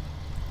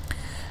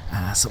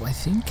 So I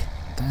think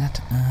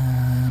that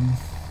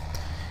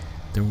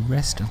the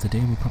rest of the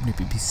day will probably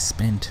be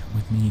spent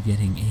with me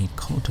getting a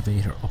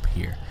cultivator up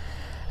here.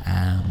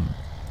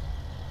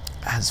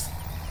 As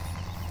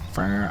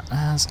far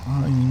as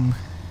I'm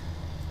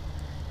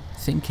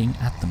thinking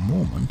at the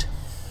moment,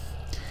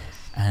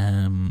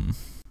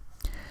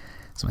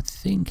 so I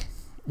think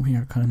we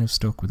are kind of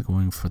stuck with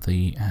going for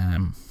the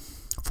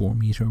 4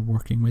 meter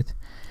working with.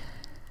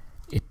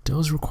 It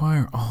does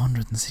require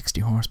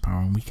 160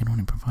 horsepower, and we can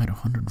only provide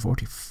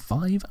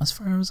 145 as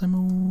far as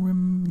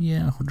I'm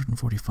yeah,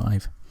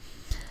 145.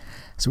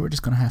 So we're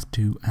just going to have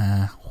to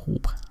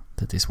hope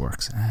that this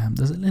works.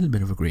 There's a little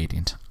bit of a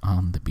gradient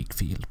on the big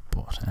field,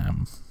 but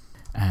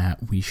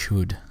we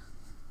should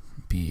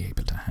be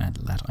able to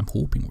handle that. I'm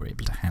hoping we're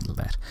able to handle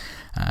that.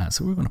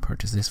 So we're going to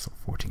purchase this for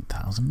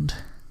 14,000,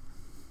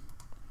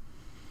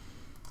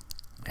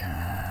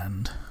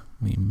 and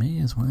we may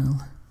as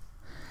well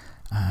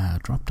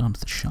drop down to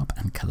the shop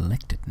and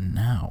collect it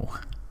now.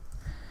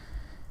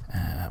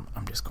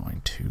 I'm just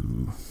going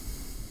to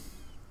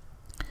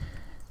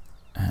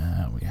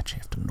we actually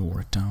have to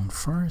lower it down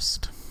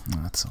first.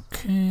 That's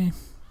okay.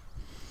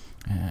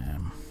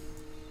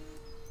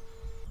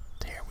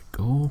 There we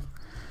go.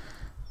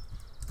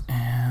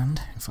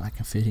 And if I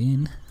can fit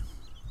in,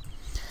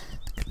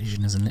 the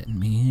collision isn't letting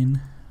me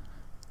in,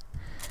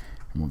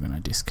 and we're going to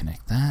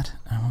disconnect that,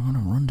 and we're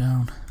going to run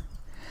down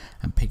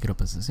and pick it up.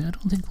 As I say, I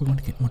don't think we're going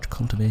to get much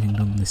cultivating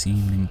done this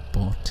evening,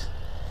 but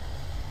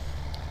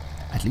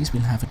at least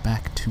we'll have it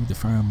back to the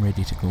farm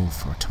ready to go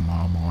for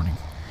tomorrow morning.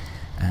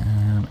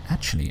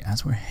 Actually,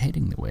 as we're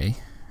heading the way,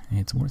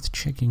 it's worth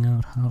checking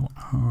out how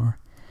our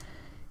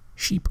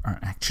sheep are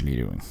actually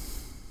doing.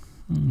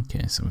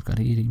 Okay, so we've got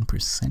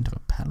 18% of a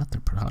pallet.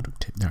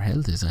 Their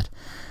health is at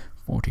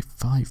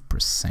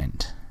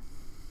 45%.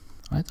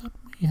 I thought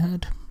we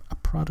had a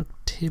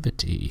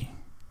productivity,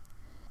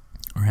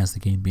 or has the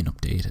game been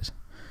updated?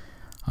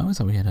 I always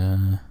thought we had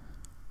a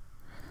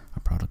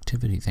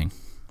productivity thing.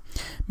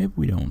 Maybe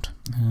we don't.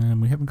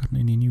 We haven't gotten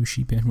any new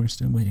sheep yet. We're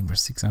still waiting for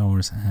 6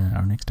 hours.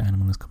 Our next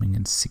animal is coming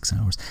in 6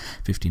 hours.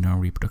 15-hour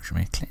reproduction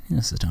rate.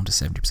 Cleanliness is down to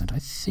 70%. I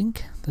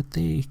think that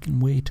they can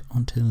wait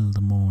until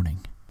the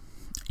morning.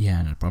 Yeah,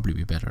 and it'd probably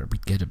be better.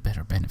 We'd get a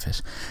better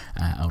benefit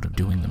out of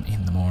doing them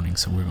in the morning.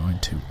 So we're going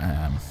to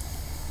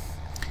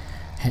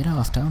head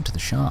off down to the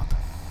shop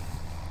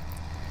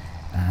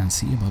and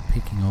see about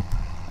picking up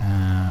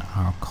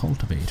our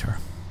cultivator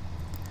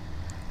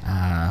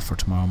for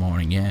tomorrow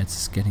morning. Yeah,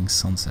 it's getting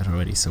sunset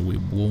already, so we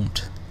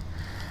won't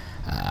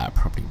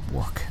probably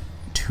work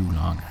too too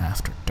long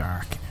after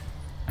dark,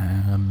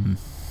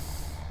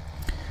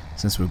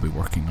 since we'll be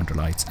working under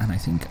lights, and I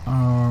think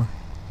our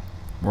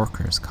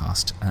workers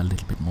cost a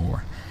little bit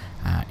more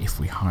if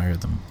we hire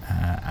them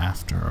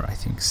after, I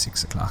think,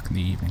 6 o'clock in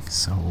the evening,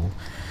 so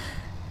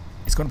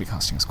it's going to be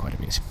costing us quite a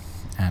bit,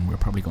 and we're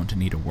probably going to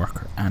need a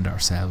worker and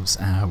ourselves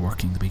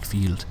working the big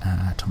field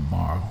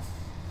tomorrow,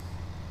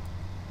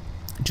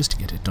 just to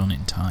get it done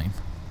in time.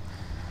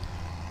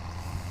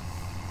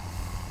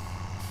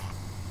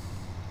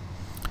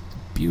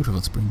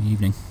 Beautiful spring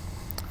evening.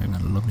 We've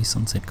got a lovely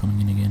sunset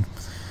coming in again.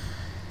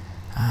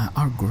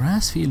 Our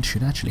grass field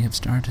should actually have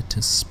started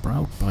to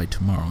sprout by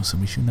tomorrow, so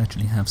we should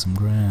actually have some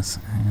grass,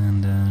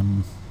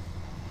 and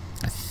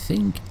I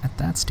think at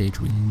that stage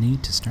we'll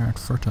need to start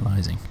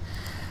fertilizing.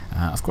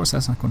 Of course,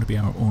 that's not going to be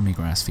our only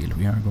grass field.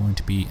 We are going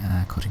to be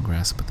cutting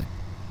grass up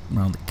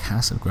around the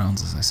castle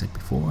grounds, as I said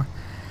before.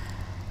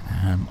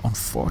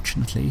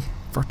 Unfortunately,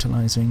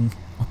 fertilizing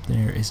up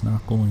there is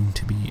not going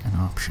to be an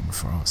option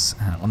for us,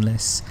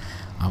 unless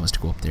I was to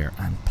go up there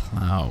and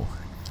plough.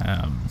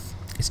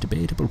 It's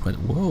debatable whether...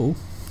 Whoa!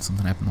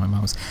 Something happened to my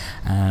mouse.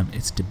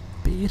 It's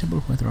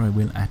debatable whether I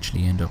will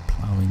actually end up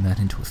ploughing that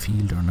into a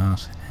field or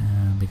not,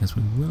 because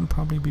we will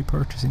probably be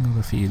purchasing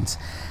other fields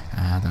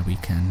that we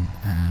can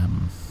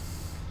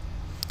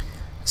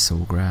sow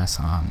grass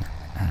on,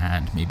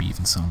 and maybe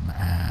even some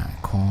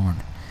corn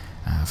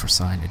for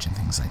silage and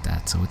things like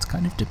that. So it's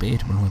kind of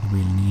debatable whether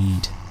we'll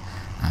need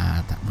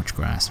that much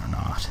grass or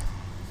not.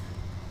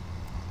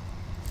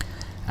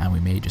 And we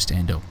may just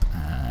end up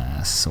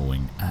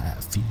sowing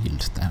a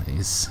field that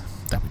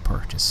we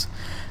purchase,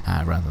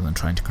 rather than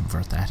trying to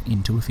convert that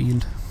into a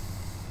field.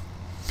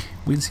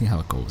 We'll see how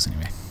it goes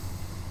anyway.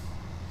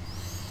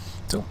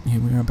 So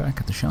here we are back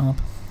at the shop.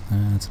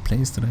 It's a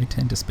place that I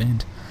tend to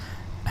spend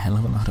a hell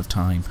of a lot of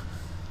time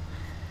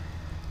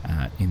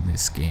in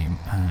this game.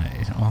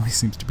 It always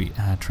seems to be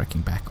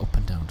trekking back up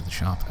and down to the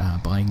shop,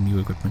 buying new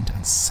equipment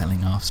and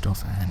selling off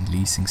stuff and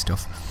leasing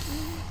stuff.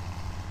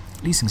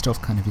 Leasing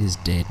stuff kind of is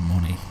dead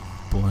money,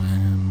 but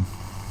I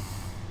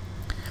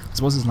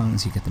suppose as long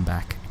as you get them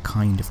back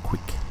kind of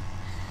quick,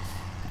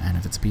 and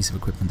if it's a piece of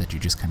equipment that you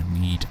just kind of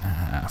need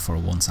for a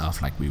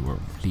once-off, like we were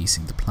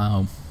leasing the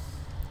plough.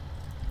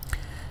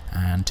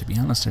 And to be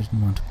honest, I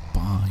didn't want to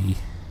buy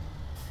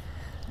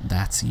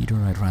that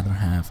seeder. I'd rather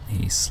have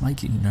a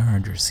slightly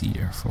larger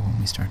seeder for when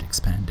we start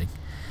expanding.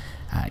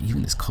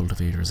 Even this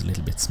cultivator is a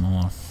little bit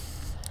small,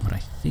 but I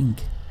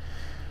think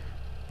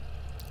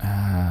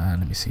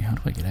let me see, how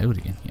do I get out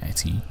again? Yeah,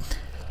 it's E.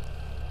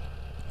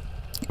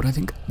 But I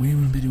think we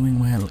will be doing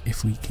well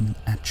if we can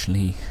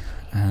actually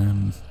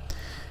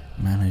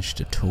manage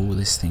to tow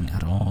this thing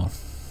at all.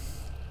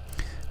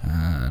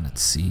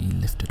 Let's see,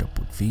 lift it up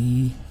with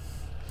V.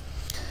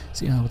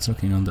 See how it's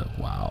looking on the...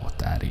 Wow,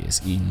 that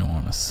is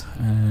enormous.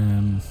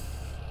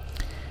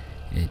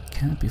 It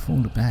can't be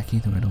folded back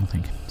either, I don't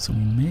think. So we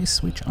may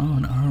switch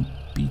on our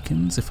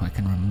beacons if I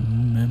can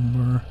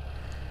remember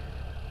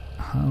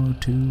how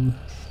to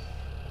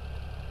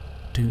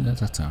do that.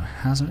 That's our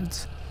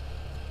hazards.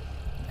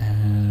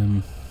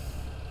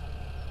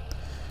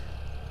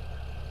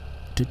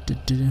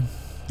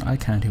 I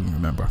can't even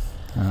remember.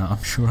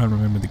 I'm sure I'll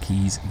remember the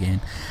keys again.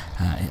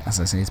 As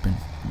I say, it's been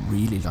a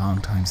really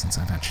long time since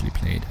I've actually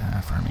played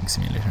Farming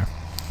Simulator.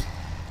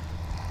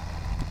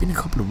 It's been a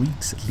couple of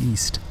weeks at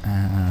least, so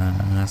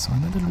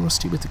I'm a little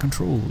rusty with the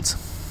controls.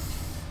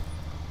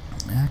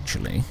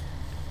 Actually,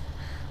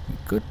 we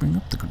could bring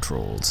up the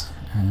controls.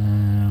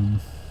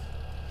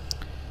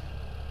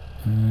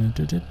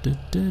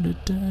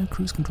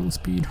 Cruise control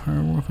speed,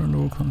 hard worker,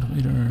 low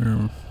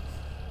cultivator.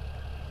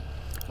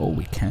 Oh,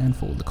 we can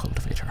fold the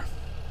cultivator.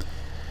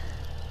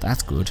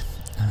 That's good,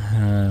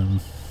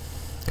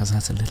 because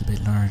that's a little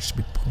bit large to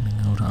be pulling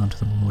out onto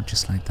the road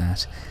just like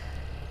that.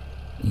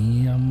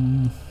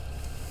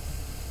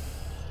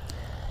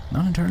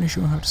 Not entirely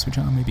sure how to switch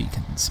on my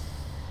beacons.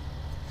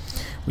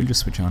 We'll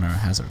just switch on our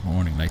hazard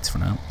warning lights for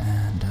now,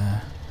 and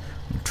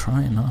we'll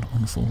try and not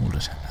unfold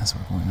it as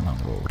we're going along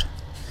the road.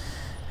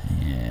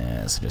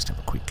 Yeah, so just have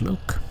a quick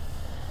look.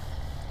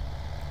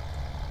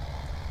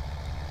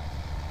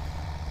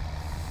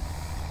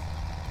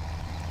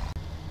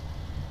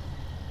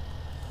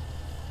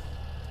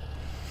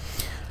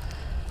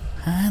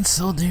 And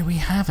so there we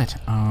have it,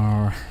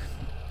 our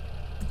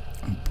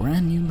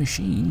brand new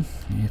machine.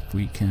 If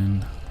we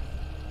can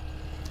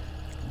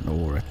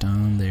lower it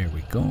down, there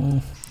we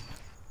go.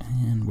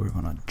 And we're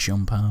gonna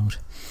jump out.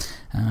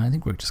 I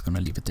think we're just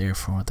gonna leave it there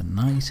for the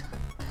night.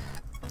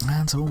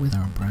 And so with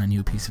our brand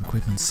new piece of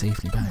equipment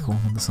safely back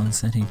home in the sun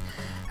setting,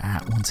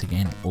 once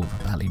again over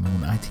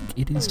Ballymoon, I think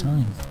it is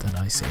time that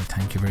I say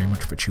thank you very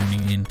much for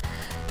tuning in.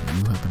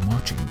 You have been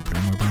watching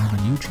Bloomer Brown on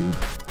YouTube,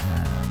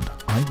 and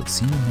I will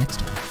see you next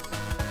time.